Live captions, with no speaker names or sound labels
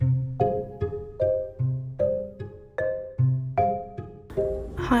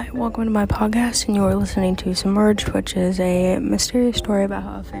Hi, welcome to my podcast, and you are listening to Submerged, which is a mysterious story about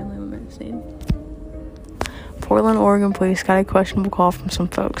how a family went missing. Portland, Oregon police got a questionable call from some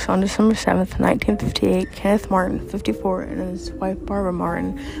folks. On December 7th, 1958, Kenneth Martin, 54, and his wife Barbara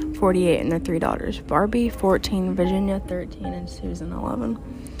Martin, 48, and their three daughters, Barbie, 14, Virginia, 13, and Susan, 11,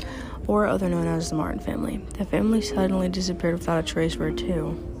 or other known as the Martin family. The family suddenly disappeared without a trace where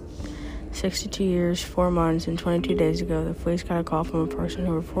to. 62 years, 4 months, and 22 days ago, the police got a call from a person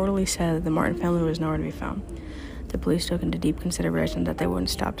who reportedly said that the Martin family was nowhere to be found. The police took into deep consideration that they wouldn't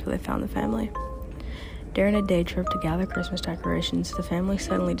stop till they found the family. During a day trip to gather Christmas decorations, the family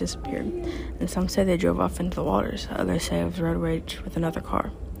suddenly disappeared, and some say they drove off into the waters. Others say it was road rage with another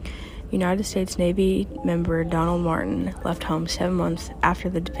car. United States Navy member Donald Martin left home 7 months after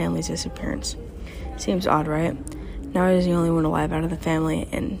the family's disappearance. Seems odd, right? Now he's the only one alive out of the family,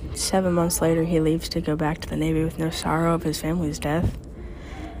 and 7 months later he leaves to go back to the Navy with no sorrow of his family's death.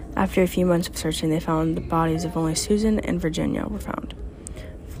 After a few months of searching, they found the bodies of only Susan and Virginia were found,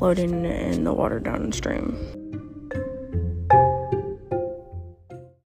 floating in the water downstream.